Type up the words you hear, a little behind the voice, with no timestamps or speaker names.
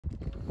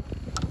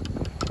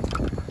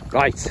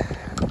Right, so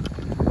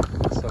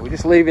we're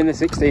just leaving the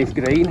 16th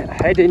green,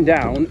 heading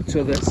down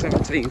to the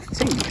 17th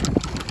tee,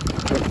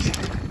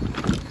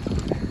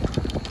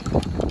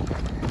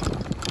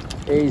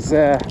 which is,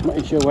 I'm not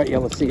even sure what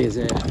yellow tee is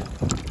here.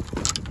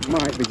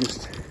 Might be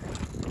just...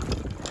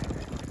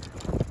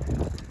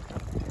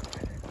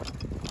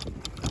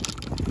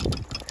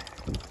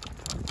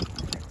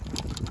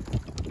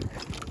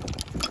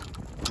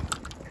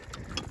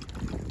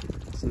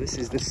 So this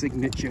is the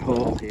signature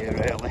hole here,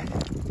 really.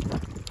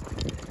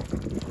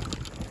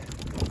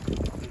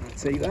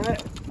 See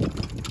that,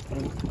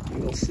 and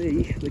you'll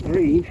see the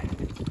green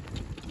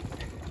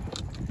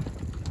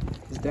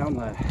is down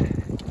there.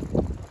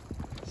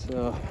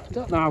 So I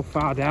don't know how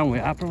far down we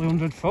are, probably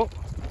 100 foot.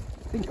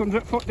 I think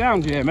 100 foot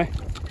down, Jamie.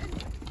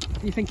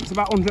 Do you think it's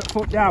about 100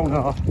 foot down,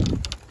 or?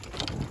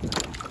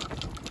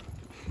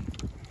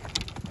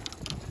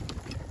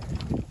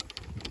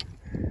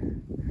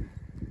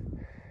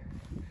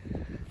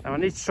 Now I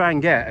need to try and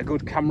get a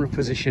good camera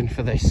position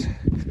for this,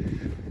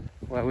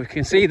 where we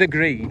can see the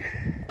green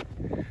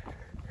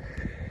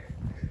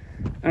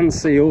and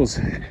see us,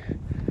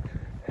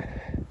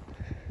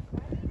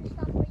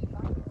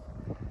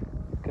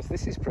 because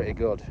this is pretty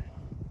good.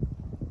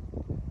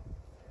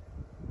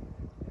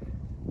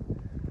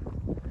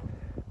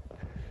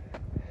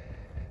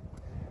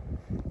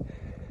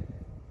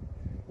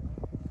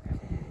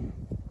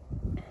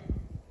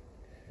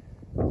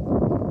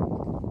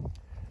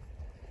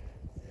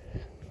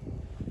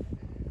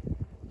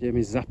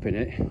 Jamie's zapping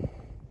it.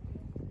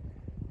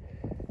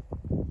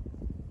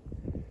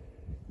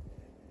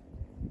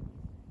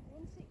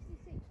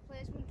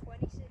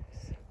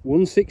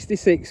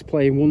 166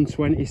 playing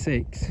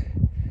 126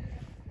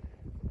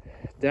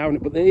 down,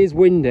 but it is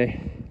windy.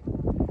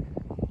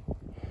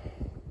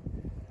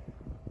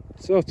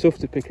 So tough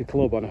to pick a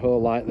club on a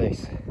hole like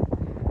this.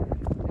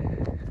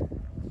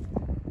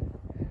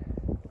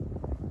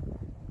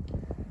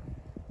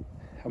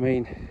 I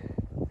mean,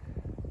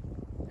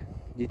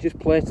 you just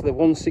play to the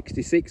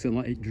 166 and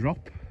let it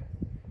drop.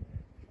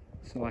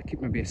 So like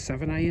it may be a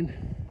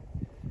 7-iron.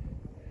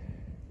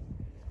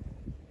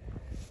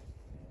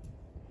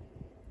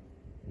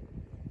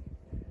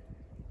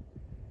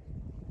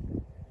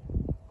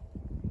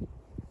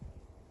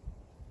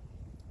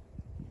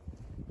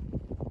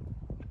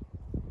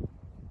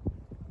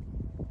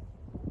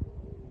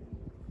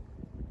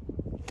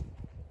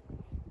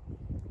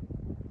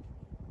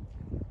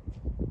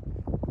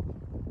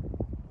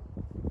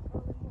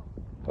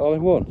 All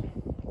in one.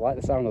 I like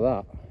the sound of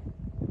that.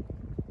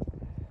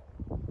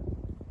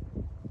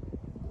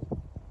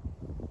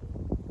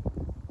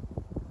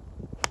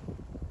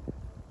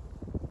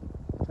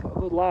 Got a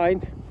good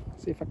line.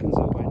 See if I can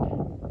zoom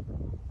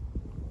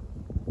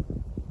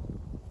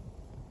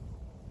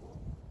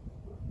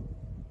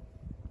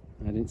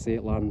in. I didn't see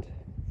it land.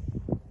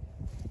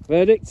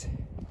 Verdict?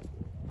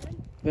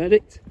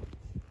 Verdict?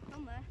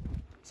 On there.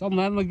 It's on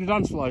there on the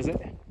dance floor, is it?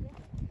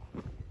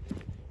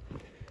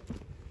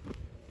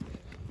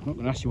 I'm not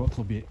going to ask you what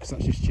club you hit, because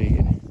that's just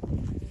cheating.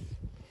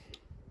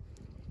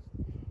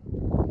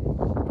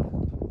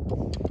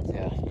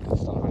 Yeah,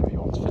 it's not whatever you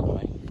want to film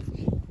me.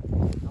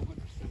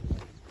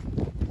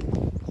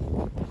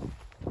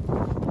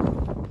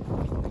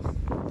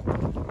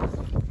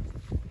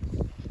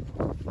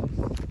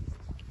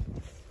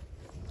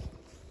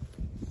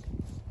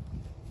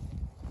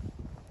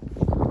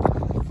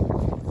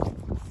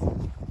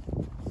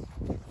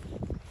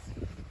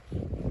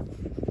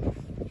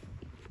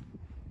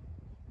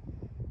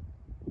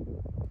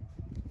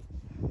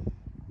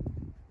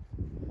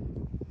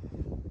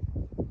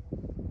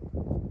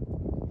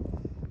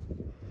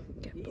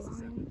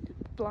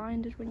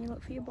 Blinded when you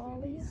look for your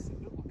ball here. It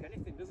doesn't look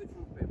anything, does it,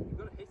 from up here? You've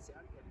got to hit it,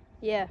 haven't you?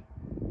 Yeah.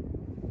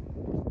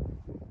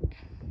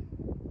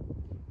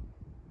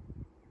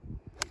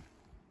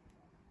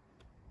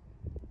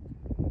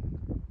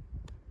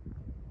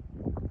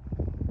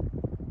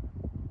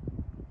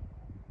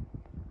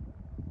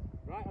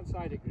 Right hand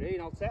side of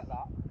green, I'll take that.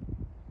 Not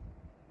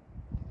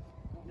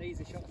an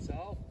easy shot at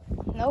all.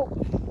 Nope.